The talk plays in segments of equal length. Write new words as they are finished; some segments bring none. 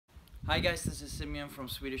Hi guys, this is Simeon from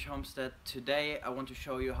Swedish Homestead. Today I want to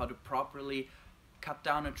show you how to properly cut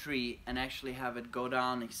down a tree and actually have it go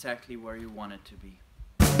down exactly where you want it to be.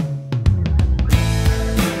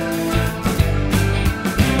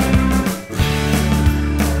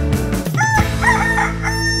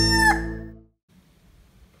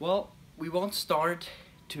 Well, we won't start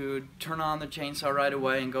to turn on the chainsaw right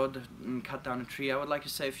away and go and cut down a tree. I would like to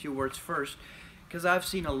say a few words first, because I've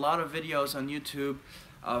seen a lot of videos on YouTube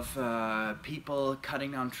of people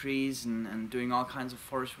cutting down trees and doing all kinds of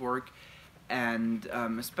forest work, and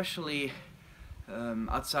especially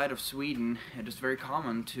outside of Sweden, it is very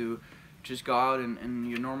common to just go out in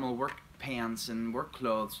your normal work pants and work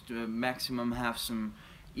clothes to maximum have some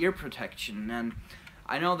ear protection. And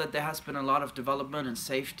I know that there has been a lot of development in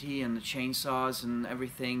safety and the chainsaws and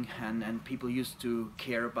everything, and people used to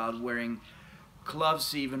care about wearing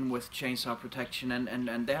gloves even with chainsaw protection,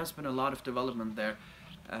 and there has been a lot of development there.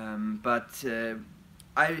 But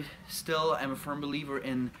I still am a firm believer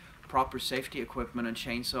in proper safety equipment, and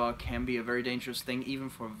chainsaw can be a very dangerous thing even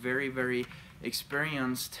for very, very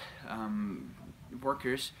experienced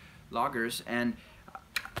workers, loggers. And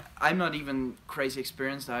I'm not even crazy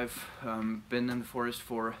experienced. I've been in the forest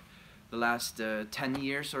for the last 10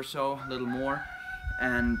 years or so, a little more,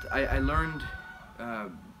 and I learned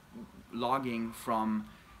logging from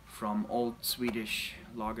old Swedish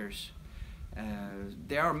loggers.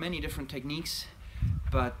 There are many different techniques,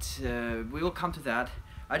 but we will come to that.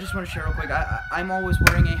 I just want to share real quick, I'm always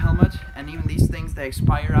wearing a helmet, and even these things, they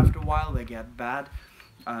expire after a while, they get bad.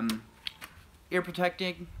 Ear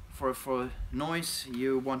protecting for noise,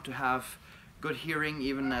 you want to have good hearing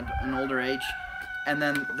even at an older age. And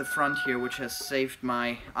then the front here, which has saved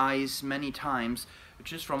my eyes many times,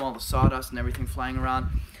 just from all the sawdust and everything flying around.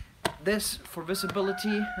 This for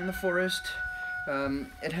visibility in the forest.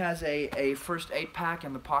 It has a first aid pack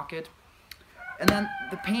in the pocket. And then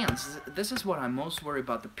the pants. This is what I'm most worried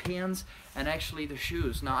about, the pants and actually the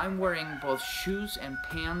shoes. Now I'm wearing both shoes and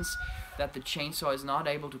pants that the chainsaw is not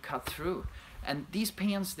able to cut through. And these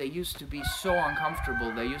pants, they used to be so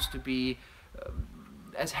uncomfortable. They used to be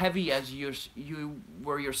as heavy as you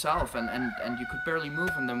were yourself, and you could barely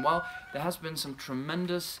move in them. Well, there has been some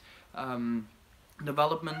tremendous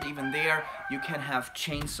development even there. You can have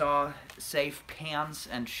chainsaw safe pants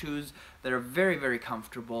and shoes that are very, very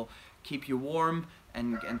comfortable, keep you warm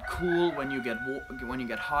and cool when you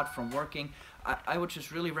get hot from working. I would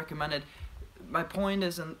just really recommend it. My point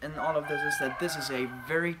is in all of this is that this is a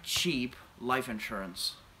very cheap life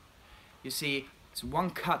insurance. You see, it's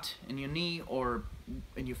one cut in your knee or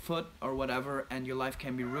in your foot or whatever, and your life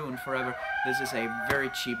can be ruined forever. This is a very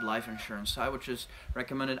cheap life insurance, so I would just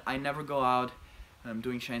recommend it. I never go out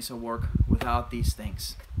doing chainsaw work without these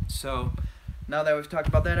things. So now that we've talked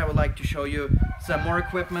about that, I would like to show you some more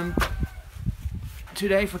equipment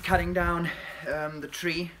today for cutting down the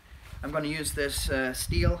tree. I'm going to use this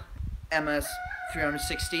Stihl MS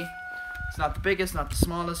 360. It's not the biggest, not the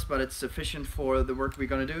smallest, but it's sufficient for the work we're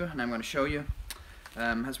going to do, and I'm going to show you.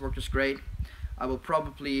 Has worked just great. I will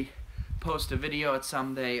probably post a video at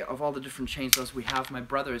some day of all the different chainsaws we have. My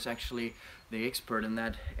brother is actually the expert in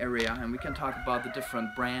that area, and we can talk about the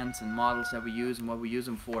different brands and models that we use and what we use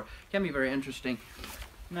them for. It can be very interesting.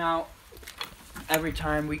 Now, every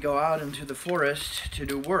time we go out into the forest to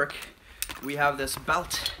do work, we have this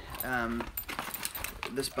belt on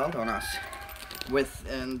us with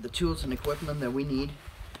the tools and equipment that we need.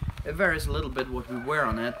 It varies a little bit what we wear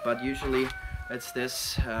on it, but usually it's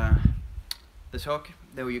this this hook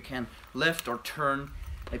that you can lift or turn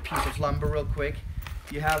a piece of lumber real quick.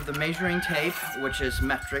 You have the measuring tape, which is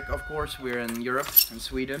metric, of course. We're in Europe, in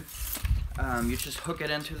Sweden. You just hook it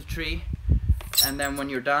into the tree, and then when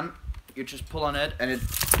you're done, you just pull on it, and it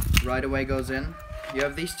right away goes in. You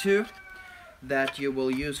have these two that you will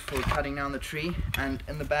use for cutting down the tree, and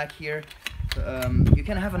in the back here, you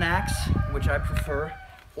can have an axe, which I prefer,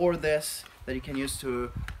 or this that you can use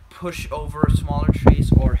to push over smaller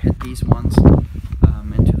trees or hit these ones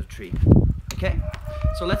into the tree. Okay,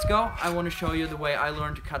 so let's go. I want to show you the way I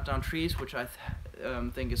learned to cut down trees, which I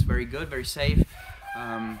think is very good, very safe,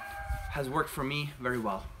 has worked for me very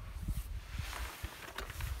well.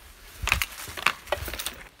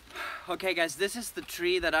 Okay guys, this is the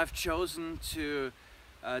tree that I've chosen to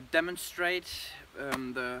demonstrate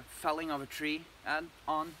the felling of a tree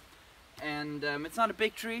on. And it's not a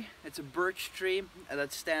big tree, it's a birch tree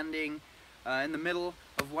that's standing in the middle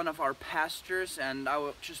of one of our pastures, and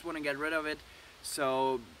I just want to get rid of it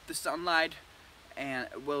so the sunlight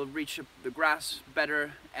will reach the grass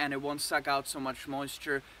better and it won't suck out so much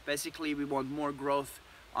moisture. Basically, we want more growth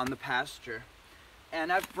on the pasture.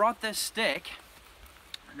 And I've brought this stick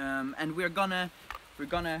and we're gonna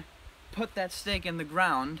put that stake in the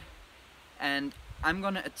ground, and I'm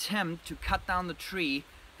gonna attempt to cut down the tree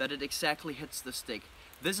that it exactly hits the stick.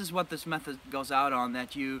 This is what this method goes out on,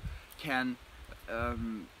 that you can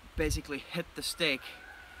basically hit the stick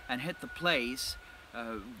and hit the place,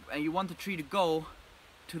 and you want the tree to go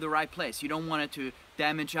to the right place. You don't want it to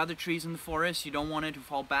damage other trees in the forest, you don't want it to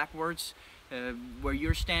fall backwards where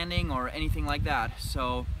you're standing or anything like that.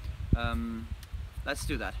 So let's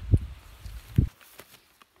do that.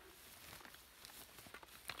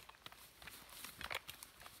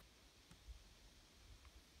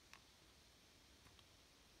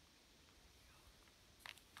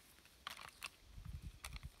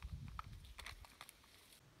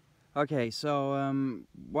 Okay, so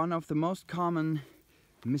one of the most common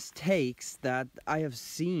mistakes that I have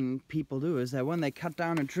seen people do is that when they cut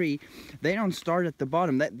down a tree, they don't start at the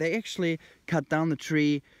bottom. They actually cut down the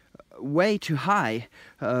tree way too high.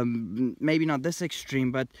 Maybe not this extreme,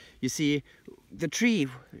 but you see, the tree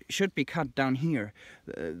should be cut down here.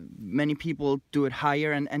 Many people do it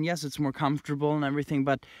higher, and yes, it's more comfortable and everything,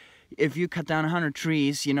 but if you cut down 100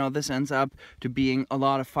 trees, you know, this ends up to being a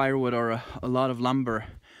lot of firewood or a lot of lumber.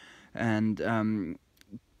 And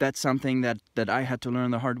that's something that I had to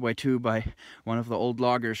learn the hard way too, by one of the old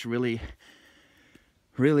loggers really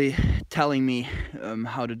telling me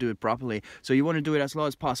how to do it properly. So you want to do it as low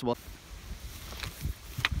as possible.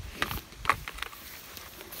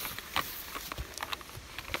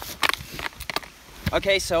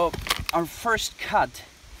 Okay, so our first cut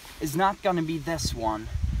is not going to be this one.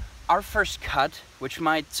 Our first cut, which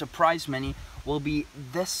might surprise many, will be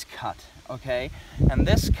this cut. Okay, and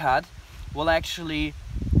this cut will actually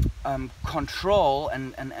control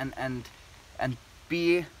and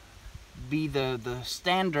be the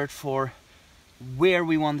standard for where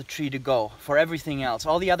we want the tree to go. For everything else,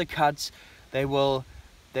 all the other cuts, they will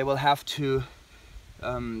have to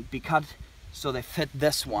be cut so they fit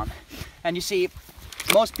this one. And you see,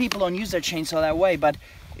 most people don't use their chainsaw that way, but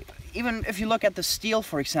even if you look at the steel,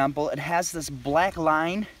 for example, it has this black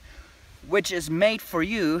line which is made for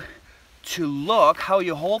you to look how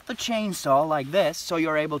you hold the chainsaw like this, so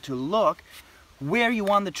you're able to look where you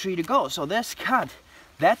want the tree to go. So this cut,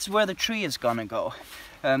 that's where the tree is gonna go.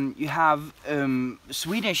 You have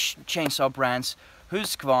Swedish chainsaw brands,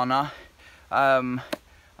 Husqvarna,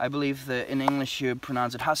 I believe in English you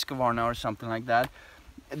pronounce it Husqvarna or something like that.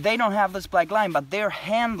 They don't have this black line, but their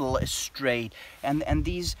handle is straight, and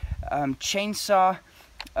these chainsaw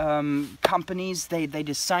companies, they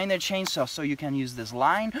design their chainsaw so you can use this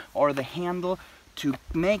line or the handle to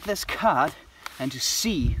make this cut and to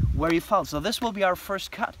see where you fell. So this will be our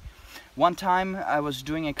first cut. One time I was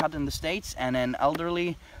doing a cut in the States, and an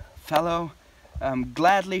elderly fellow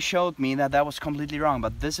gladly showed me that was completely wrong,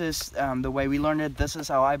 but this is the way we learned it. This is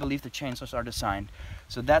how I believe the chainsaws are designed.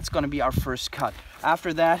 So that's going to be our first cut.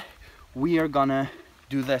 After that, we are gonna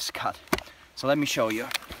do this cut. So let me show you.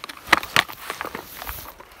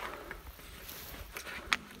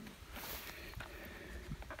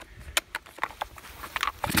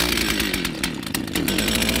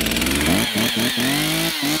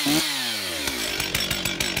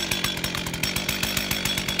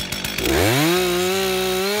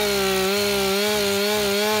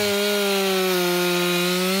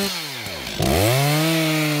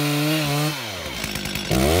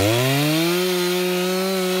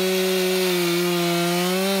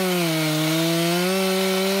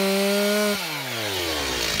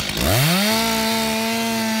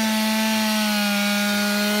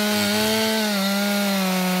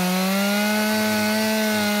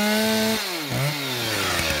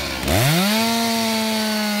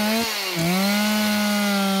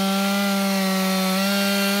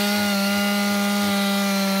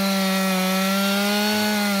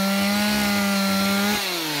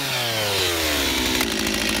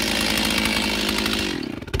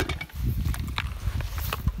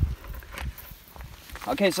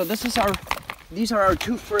 Okay, so these are our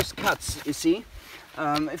two first cuts, you see.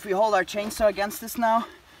 If we hold our chainsaw against this now,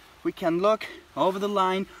 we can look over the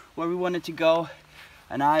line where we want it to go,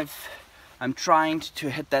 and I'm trying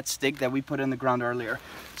to hit that stick that we put in the ground earlier.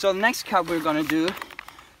 So the next cut we're gonna do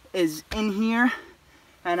is in here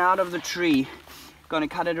and out of the tree. Gonna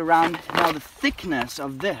cut it around. Now the thickness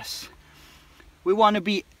of this, we want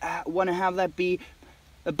to have that be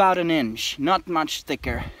about an inch, not much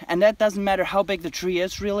thicker. And that doesn't matter how big the tree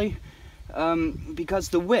is, really, because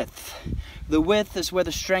the width is where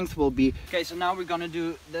the strength will be. Okay, so now we're gonna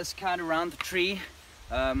do this cut around the tree.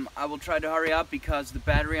 I will try to hurry up because the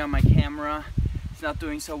battery on my camera is not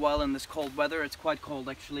doing so well in this cold weather. It's quite cold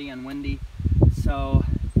actually and windy. So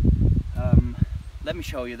let me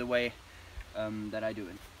show you the way that I do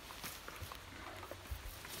it.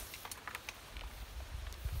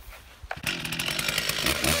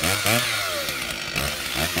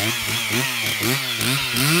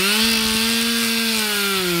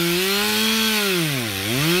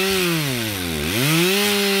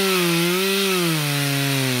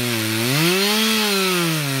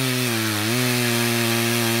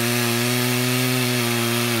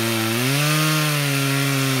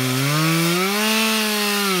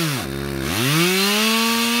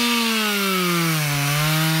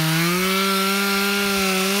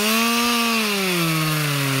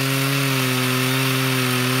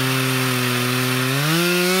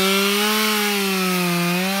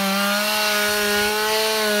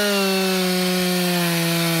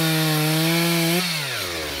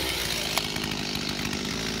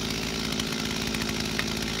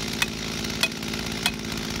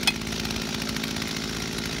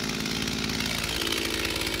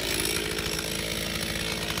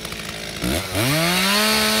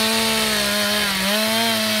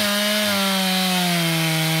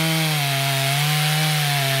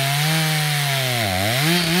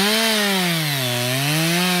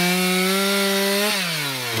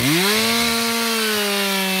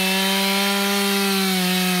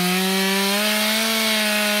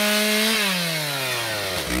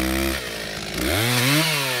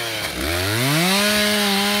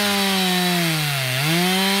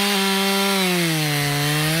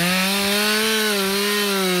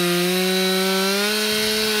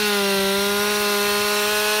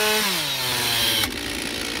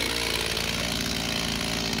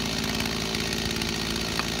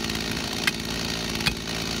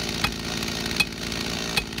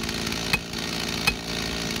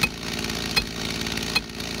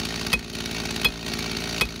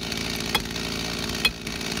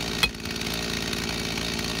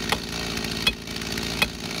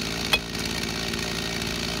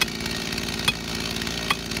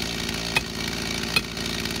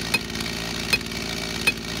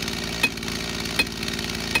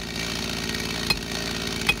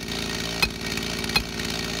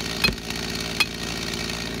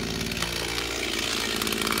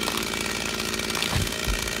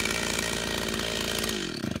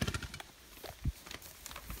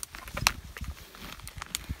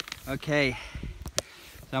 Okay,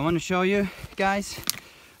 so I want to show you guys,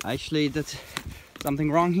 I actually did something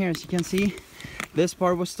wrong here. As you can see, this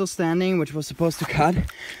part was still standing, which was supposed to cut,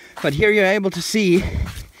 but here you're able to see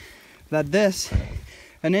that this,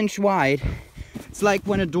 an inch wide, it's like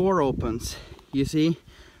when a door opens, you see,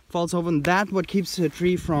 falls open. That's what keeps the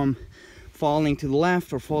tree from falling to the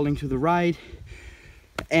left or falling to the right.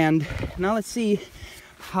 And now let's see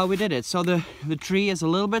how we did it. So the tree is a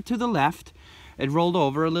little bit to the left. It rolled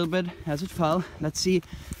over a little bit as it fell. Let's see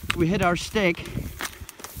if we hit our stick,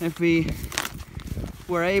 if we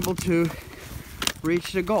were able to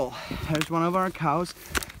reach the goal. There's one of our cows.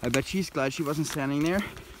 I bet she's glad she wasn't standing there.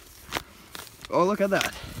 Oh, look at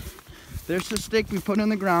that. There's the stick we put in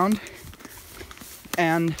the ground.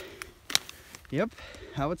 And yep,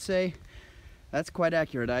 I would say that's quite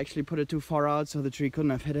accurate. I actually put it too far out so the tree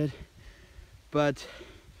couldn't have hit it. But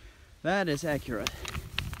that is accurate.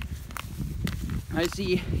 I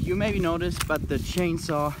see, you maybe noticed, but the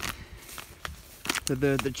chainsaw,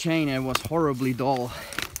 the chain, it was horribly dull.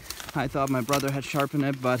 I thought my brother had sharpened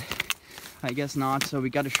it, but I guess not. So we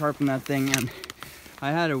got to sharpen that thing, and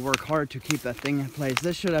I had to work hard to keep that thing in place.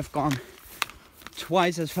 This should have gone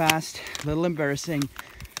twice as fast. A little embarrassing,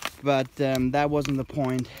 but that wasn't the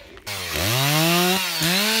point.